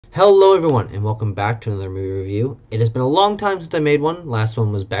Hello everyone and welcome back to another movie review. It has been a long time since I made one. Last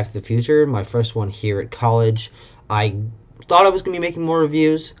one was Back to the Future, my first one here at college. I thought I was going to be making more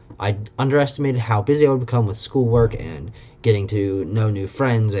reviews. I underestimated how busy I would become with schoolwork and getting to know new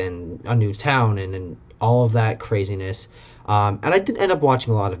friends and a new town and all of that craziness. And I did end up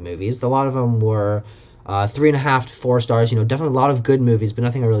watching a lot of movies. A lot of them were 3.5 to 4 stars. Definitely a lot of good movies, but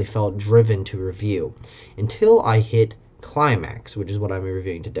nothing I really felt driven to review until I hit Climax, which is what I'm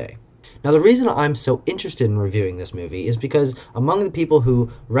reviewing today. Now, the reason I'm so interested in reviewing this movie is because among the people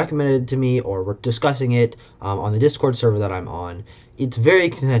who recommended it to me or were discussing it on the Discord server that I'm on, it's very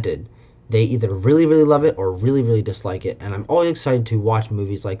contested. They either really, really love it or really, really dislike it, and I'm always excited to watch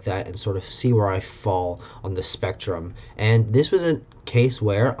movies like that and sort of see where I fall on the spectrum. And this was a case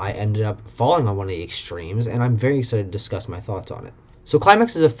where I ended up falling on one of the extremes, and I'm very excited to discuss my thoughts on it. So,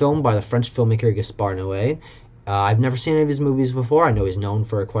 Climax is a film by the French filmmaker Gaspar Noé. I've never seen any of his movies before. I know he's known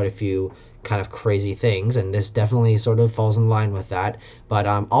for quite a few kind of crazy things, and this definitely sort of falls in line with that. But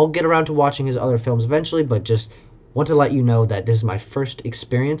I'll get around to watching his other films eventually, but just want to let you know that this is my first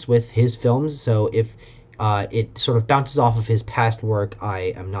experience with his films, so if it sort of bounces off of his past work,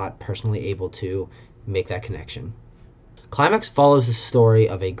 I am not personally able to make that connection. Climax follows the story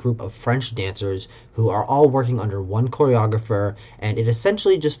of a group of French dancers who are all working under one choreographer, and it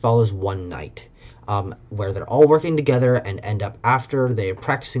essentially just follows one night. Where they're all working together and end up after they're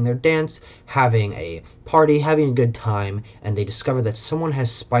practicing their dance, having a party, having a good time, and they discover that someone has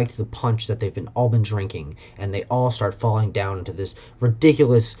spiked the punch that they've all been drinking, and they all start falling down into this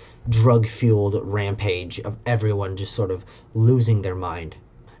ridiculous drug-fueled rampage of everyone just sort of losing their mind.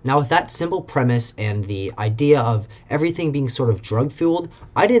 Now, with that simple premise and the idea of everything being sort of drug fueled,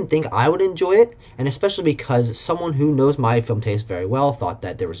 I didn't think I would enjoy it, and especially because someone who knows my film taste very well thought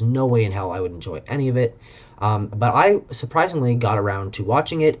that there was no way in hell I would enjoy any of it. But I surprisingly got around to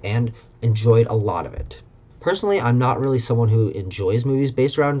watching it and enjoyed a lot of it. Personally, I'm not really someone who enjoys movies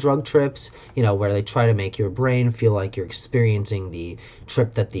based around drug trips, where they try to make your brain feel like you're experiencing the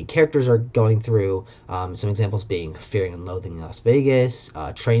trip that the characters are going through. Some examples being Fearing and Loathing in Las Vegas,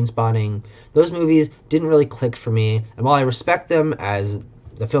 Train Spotting. Those movies didn't really click for me, and while I respect them as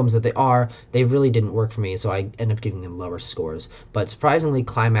the films that they are, they really didn't work for me, so I ended up giving them lower scores. But surprisingly,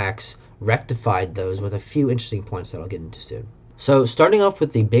 Climax rectified those with a few interesting points that I'll get into soon. So, starting off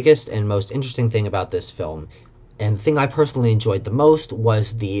with the biggest and most interesting thing about this film, and the thing I personally enjoyed the most,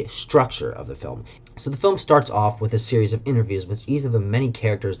 was the structure of the film. So, the film starts off with a series of interviews with each of the many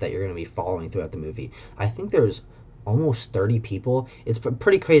characters that you're going to be following throughout the movie. I think there's almost 30 people. It's a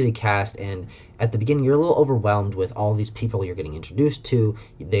pretty crazy cast, and at the beginning, you're a little overwhelmed with all these people you're getting introduced to.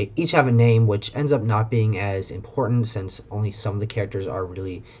 They each have a name, which ends up not being as important since only some of the characters are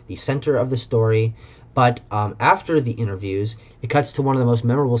really the center of the story. But after the interviews, it cuts to one of the most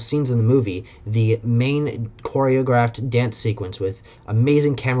memorable scenes in the movie, the main choreographed dance sequence with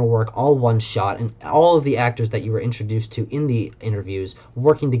amazing camera work, all one shot, and all of the actors that you were introduced to in the interviews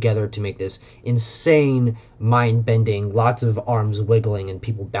working together to make this insane, mind-bending, lots of arms wiggling and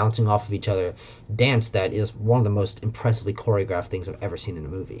people bouncing off of each other dance that is one of the most impressively choreographed things I've ever seen in a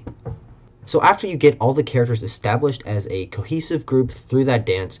movie. So after you get all the characters established as a cohesive group through that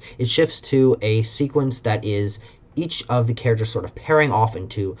dance, it shifts to a sequence that is each of the characters sort of pairing off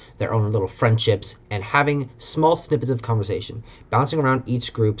into their own little friendships and having small snippets of conversation, bouncing around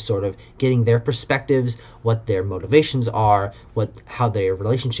each group, sort of getting their perspectives, what their motivations are, how their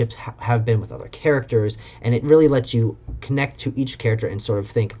relationships have been with other characters, and it really lets you connect to each character and sort of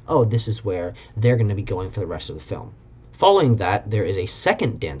think, oh, this is where they're going to be going for the rest of the film. Following that, there is a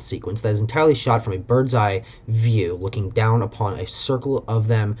second dance sequence that is entirely shot from a bird's eye view, looking down upon a circle of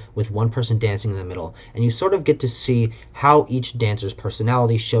them with one person dancing in the middle, and you sort of get to see how each dancer's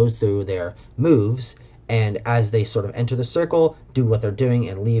personality shows through their moves, and as they sort of enter the circle, do what they're doing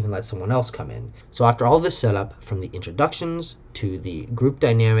and leave and let someone else come in. So after all this setup, from the introductions to the group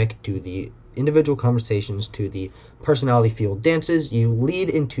dynamic to the individual conversations to the personality fueled dances, you lead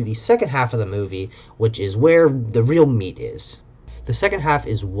into the second half of the movie, which is where the real meat is. The second half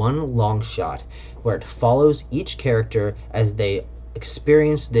is one long shot where it follows each character as they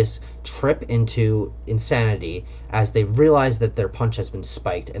experience this trip into insanity as they realize that their punch has been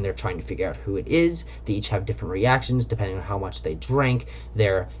spiked and they're trying to figure out who it is. They each have different reactions depending on how much they drank.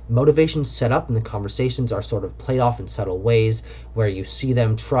 Their motivations set up and the conversations are sort of played off in subtle ways where you see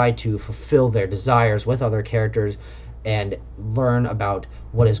them try to fulfill their desires with other characters and learn about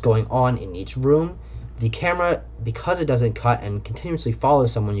what is going on in each room. The camera, because it doesn't cut and continuously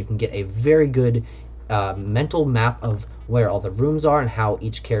follows someone, you can get a very good mental map of where all the rooms are and how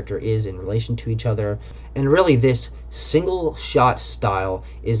each character is in relation to each other. And really, this single shot style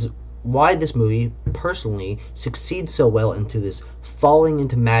is why this movie personally succeeds so well into this falling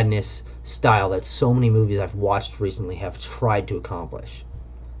into madness style that so many movies I've watched recently have tried to accomplish.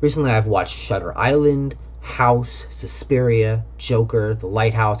 Recently, I've watched Shutter Island, House, Suspiria, Joker, The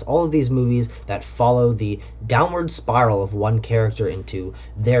Lighthouse, all of these movies that follow the downward spiral of one character into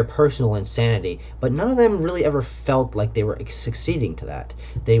their personal insanity, but none of them really ever felt like they were succeeding to that.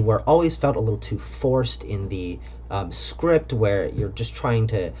 They were always felt a little too forced in the script, where you're just trying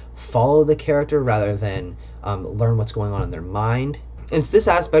to follow the character rather than learn what's going on in their mind. And it's this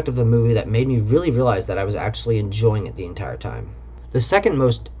aspect of the movie that made me really realize that I was actually enjoying it the entire time. The second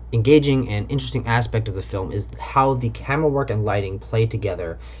most engaging and interesting aspect of the film is how the camera work and lighting play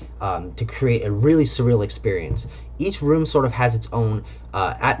together to create a really surreal experience. Each room sort of has its own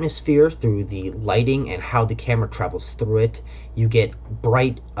atmosphere through the lighting and how the camera travels through it. You get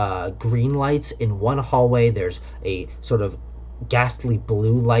bright green lights in one hallway. There's a sort of ghastly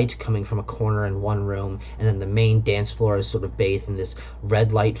blue light coming from a corner in one room, and then the main dance floor is sort of bathed in this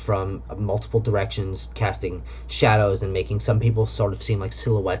red light from multiple directions, casting shadows and making some people sort of seem like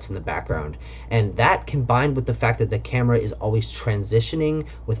silhouettes in the background. And that, combined with the fact that the camera is always transitioning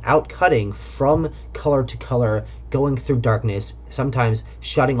without cutting from color to color, going through darkness, sometimes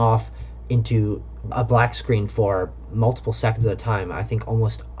shutting off into a black screen for multiple seconds at a time, I think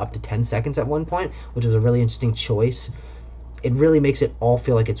almost up to 10 seconds at one point, which was a really interesting choice. It really makes it all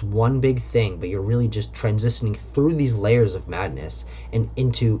feel like it's one big thing, but you're really just transitioning through these layers of madness and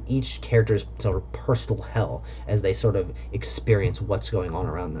into each character's sort of personal hell as they sort of experience what's going on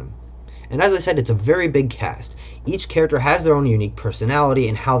around them. And as I said, it's a very big cast. Each character has their own unique personality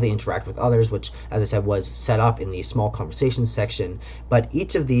and how they interact with others, which, as I said, was set up in the small conversations section. But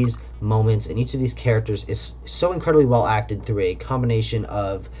each of these moments and each of these characters is so incredibly well acted through a combination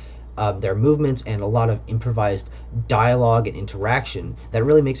of their movements and a lot of improvised dialogue and interaction that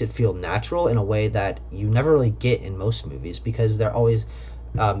really makes it feel natural in a way that you never really get in most movies, because they're always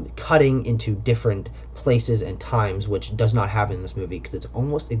cutting into different places and times, which does not happen in this movie because it's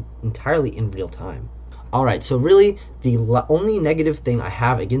almost entirely in real time. Alright, so really, the only negative thing I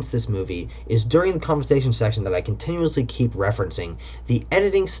have against this movie is during the conversation section that I continuously keep referencing. The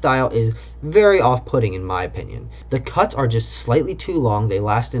editing style is very off-putting in my opinion. The cuts are just slightly too long, they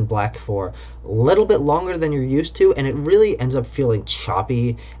last in black for a little bit longer than you're used to, and it really ends up feeling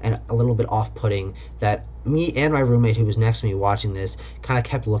choppy and a little bit off-putting that me and my roommate who was next to me watching this kind of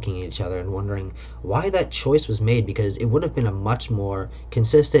kept looking at each other and wondering why that choice was made, because it would have been a much more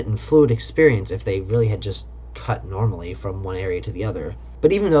consistent and fluid experience if they really had just cut normally from one area to the other.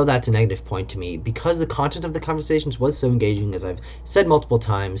 But even though that's a negative point to me, because the content of the conversations was so engaging, as I've said multiple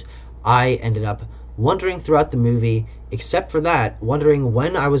times, I ended up wondering throughout the movie, except for that, wondering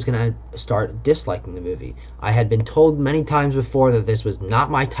when I was going to start disliking the movie. I had been told many times before that this was not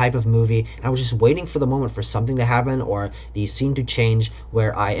my type of movie, and I was just waiting for the moment for something to happen or the scene to change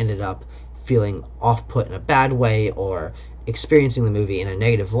where I ended up feeling off-put in a bad way or experiencing the movie in a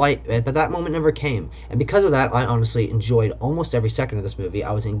negative light, but that moment never came. And because of that, I honestly enjoyed almost every second of this movie.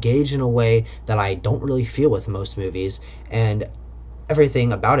 I was engaged in a way that I don't really feel with most movies, and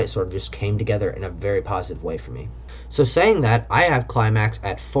everything about it sort of just came together in a very positive way for me. So saying that, I have Climax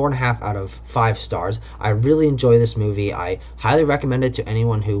at 4.5 out of 5 stars. I really enjoy this movie. I highly recommend it to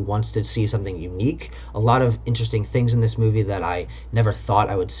anyone who wants to see something unique. A lot of interesting things in this movie that I never thought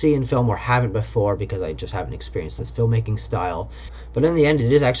I would see in film or haven't before, because I just haven't experienced this filmmaking style. But in the end,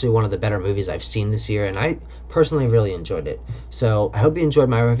 it is actually one of the better movies I've seen this year, and I personally really enjoyed it. So I hope you enjoyed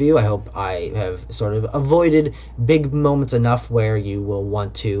my review. I hope I have sort of avoided big moments enough where you will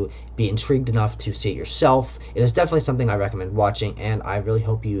want to be intrigued enough to see it yourself. It is definitely something I recommend watching, and I really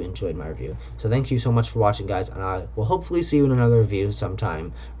hope you enjoyed my review. So thank you so much for watching, guys, and I will hopefully see you in another review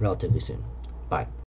sometime relatively soon. Bye.